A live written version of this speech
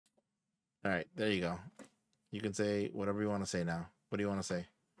All right, there you go. You can say whatever you want to say now. What do you want to say?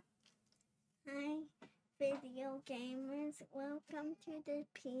 Hi, video gamers. Welcome to the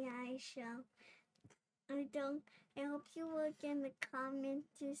PI show. I don't. I hope you look in the comments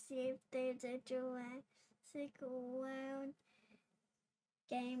to see if there's a Jurassic World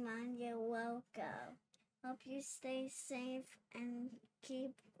game on your logo. Hope you stay safe and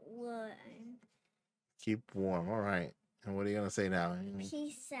keep warm. Keep warm. All right. And what are you gonna say now?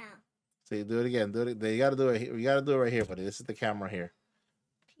 Peace out. Say, do it again. Do it. You gotta do it. You gotta do it right here, buddy. This is the camera here.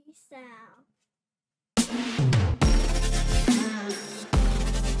 Peace out.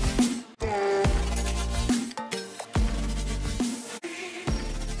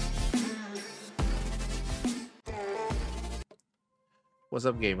 What's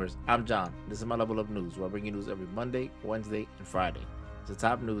up, gamers? I'm Jhon. This is my level of news, where I bring you news every Monday, Wednesday, and Friday. It's the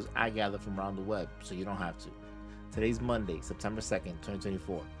top news I gather from around the web, so you don't have to. Today's Monday, September 2nd,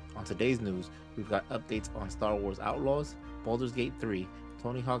 2024. On today's news, we've got updates on Star Wars Outlaws, Baldur's Gate 3,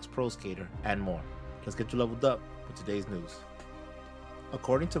 Tony Hawk's Pro Skater, and more. Let's get you leveled up with today's news.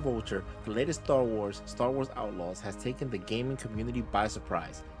 According to Vulture, the latest Star Wars Outlaws has taken the gaming community by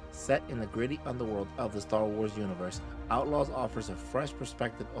surprise. Set in the gritty underworld of the Star Wars universe, Outlaws offers a fresh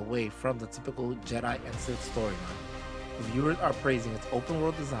perspective away from the typical Jedi and Sith storyline. Reviewers are praising its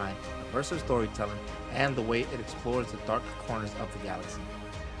open-world design, immersive storytelling, and the way it explores the dark corners of the galaxy.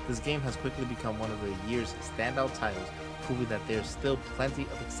 This game has quickly become one of the year's standout titles, proving that there's still plenty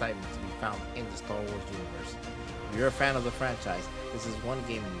of excitement to be found in the Star Wars universe. If you're a fan of the franchise, this is one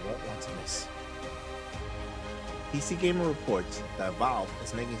game you won't want to miss. PC Gamer reports that Valve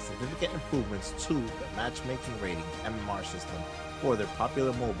is making significant improvements to the matchmaking rating MMR system for their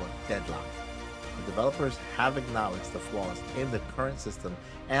popular MOBA, Deadlock. The developers have acknowledged the flaws in the current system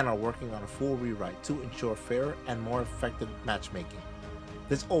and are working on a full rewrite to ensure fairer and more effective matchmaking.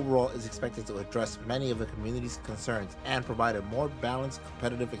 This overall is expected to address many of the community's concerns and provide a more balanced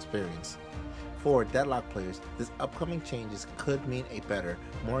competitive experience. For Deadlock players, this upcoming changes could mean a better,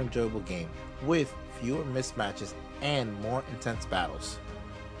 more enjoyable game, with fewer mismatches and more intense battles.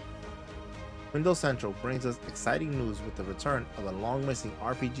 Windows Central brings us exciting news with the return of a long-missing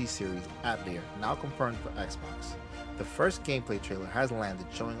RPG series, Atelier, now confirmed for Xbox. The first gameplay trailer has landed,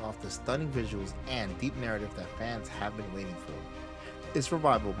 showing off the stunning visuals and deep narrative that fans have been waiting for. This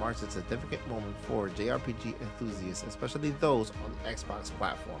revival marks a significant moment for JRPG enthusiasts, especially those on the Xbox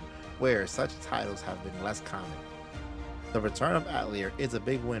platform, where such titles have been less common. The return of Atelier is a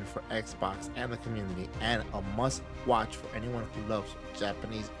big win for Xbox and the community, and a must-watch for anyone who loves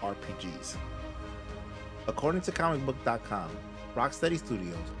Japanese RPGs. According to comicbook.com, Rocksteady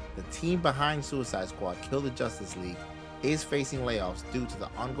Studios, the team behind Suicide Squad Kill the Justice League, is facing layoffs due to the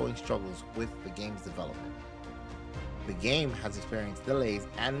ongoing struggles with the game's development. The game has experienced delays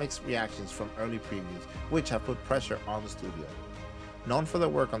and mixed reactions from early previews, which have put pressure on the studio. Known for their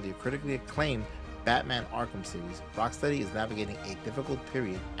work on the critically acclaimed Batman Arkham series, Rocksteady is navigating a difficult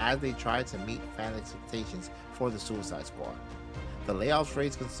period as they try to meet fan expectations for the Suicide Squad. The layoffs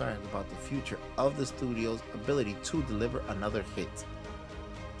raise concerns about the future of the studio's ability to deliver another hit.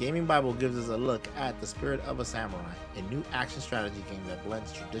 Gaming Bible gives us a look at The Spirit of a Samurai, a new action strategy game that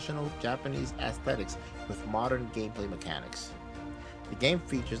blends traditional Japanese aesthetics with modern gameplay mechanics. The game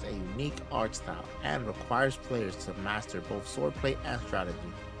features a unique art style and requires players to master both swordplay and strategy.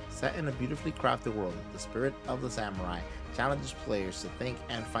 Set in a beautifully crafted world, The Spirit of the Samurai challenges players to think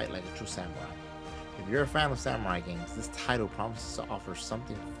and fight like a true samurai. If you're a fan of samurai games, this title promises to offer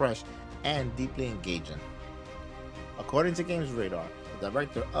something fresh and deeply engaging. According to Games Radar, the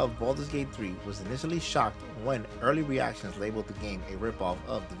director of Baldur's Gate 3 was initially shocked when early reactions labeled the game a ripoff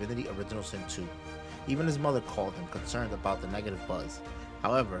of Divinity Original Sin 2. Even his mother called him concerned about the negative buzz.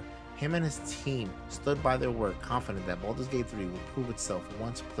 However, him and his team stood by their word, confident that Baldur's Gate 3 would prove itself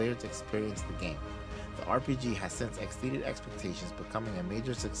once players experience the game. The RPG has since exceeded expectations, becoming a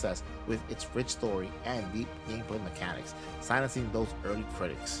major success with its rich story and deep gameplay mechanics, silencing those early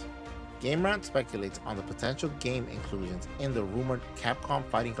critics. GameRant speculates on the potential game inclusions in the rumored Capcom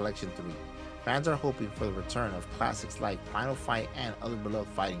Fighting Collection 3. Fans are hoping for the return of classics like Final Fight and other beloved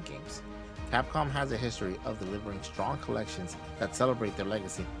fighting games. Capcom has a history of delivering strong collections that celebrate their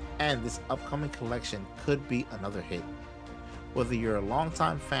legacy, and this upcoming collection could be another hit. Whether you're a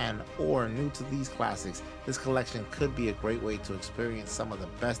longtime fan or new to these classics, this collection could be a great way to experience some of the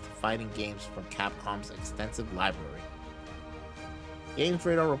best fighting games from Capcom's extensive library. Games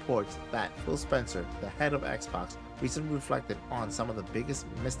Radar reports that Phil Spencer, the head of Xbox, recently reflected on some of the biggest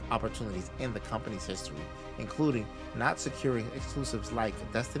missed opportunities in the company's history, including not securing exclusives like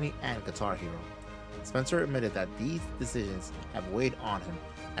Destiny and Guitar Hero. Spencer admitted that these decisions have weighed on him,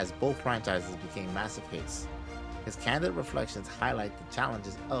 as both franchises became massive hits. His candid reflections highlight the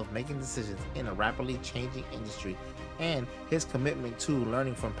challenges of making decisions in a rapidly changing industry and his commitment to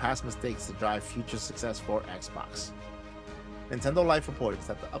learning from past mistakes to drive future success for Xbox. Nintendo Life reports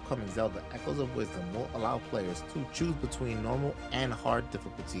that the upcoming Zelda Echoes of Wisdom will allow players to choose between normal and hard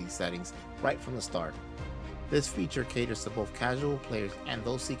difficulty settings right from the start. This feature caters to both casual players and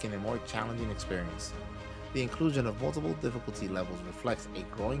those seeking a more challenging experience. The inclusion of multiple difficulty levels reflects a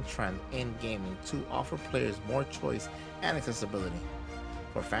growing trend in gaming to offer players more choice and accessibility.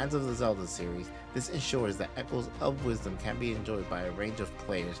 For fans of the Zelda series, this ensures that Echoes of Wisdom can be enjoyed by a range of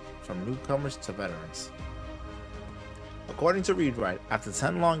players, from newcomers to veterans. According to ReadWrite, after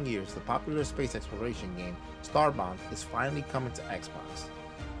 10 long years, the popular space exploration game Starbound is finally coming to Xbox.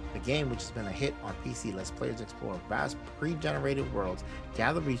 The game, which has been a hit on PC, lets players explore vast pre-generated worlds,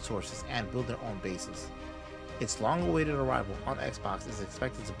 gather resources, and build their own bases. Its long-awaited arrival on Xbox is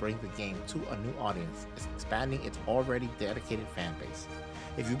expected to bring the game to a new audience, expanding its already dedicated fan base.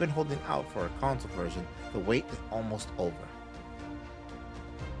 If you've been holding out for a console version, the wait is almost over.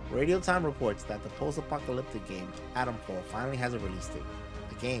 Radio Time reports that the post-apocalyptic game Atomfall finally has a release date.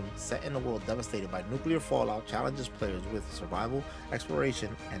 The game, set in a world devastated by nuclear fallout, challenges players with survival,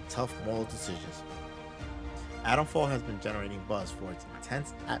 exploration, and tough moral decisions. Atomfall has been generating buzz for its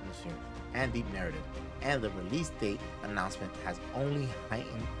intense atmosphere and deep narrative, and the release date announcement has only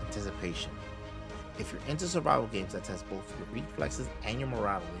heightened anticipation. If you're into survival games that test both your reflexes and your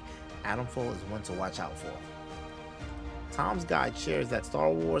morality, Atomfall is one to watch out for. Tom's Guide shares that Star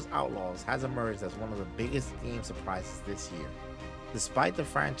Wars Outlaws has emerged as one of the biggest game surprises this year. Despite the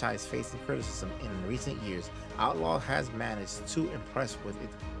franchise facing criticism in recent years, Outlaw has managed to impress with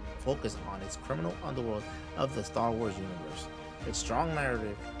its focus on its criminal underworld of the Star Wars universe. Its strong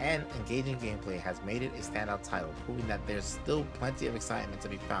narrative and engaging gameplay has made it a standout title, proving that there's still plenty of excitement to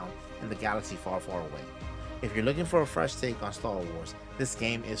be found in the galaxy far, far away. If you're looking for a fresh take on Star Wars, this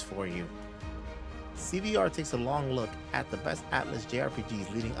game is for you. CVR takes a long look at the best Atlas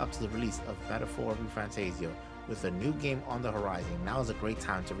JRPGs leading up to the release of Metaphor ReFantazio. With a new game on the horizon, now is a great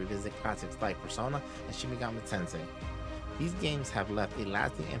time to revisit classics like Persona and Shin Megami Tensei. These games have left a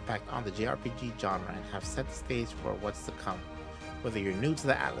lasting impact on the JRPG genre and have set the stage for what's to come. Whether you're new to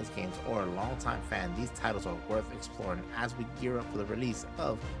the Atlas games or a longtime fan, these titles are worth exploring as we gear up for the release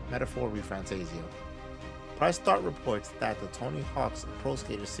of Metaphor ReFantazio. Press Start reports that the Tony Hawk's Pro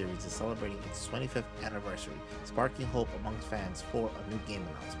Skater series is celebrating its 25th anniversary, sparking hope amongst fans for a new game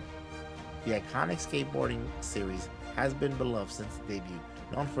announcement. The iconic skateboarding series has been beloved since its debut,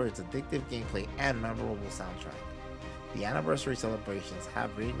 known for its addictive gameplay and memorable soundtrack. The anniversary celebrations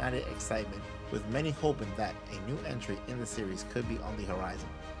have reignited excitement, with many hoping that a new entry in the series could be on the horizon.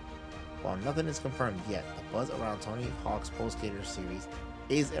 While nothing is confirmed yet, the buzz around Tony Hawk's Pro Skater series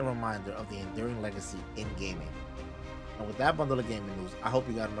is a reminder of the enduring legacy in gaming. And with that bundle of gaming news, I hope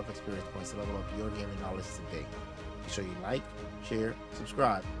you got enough experience points to level up your gaming knowledge today. Make sure you like, share,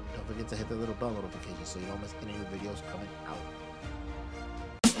 subscribe, and don't forget to hit the little bell notification so you don't miss any new videos coming out.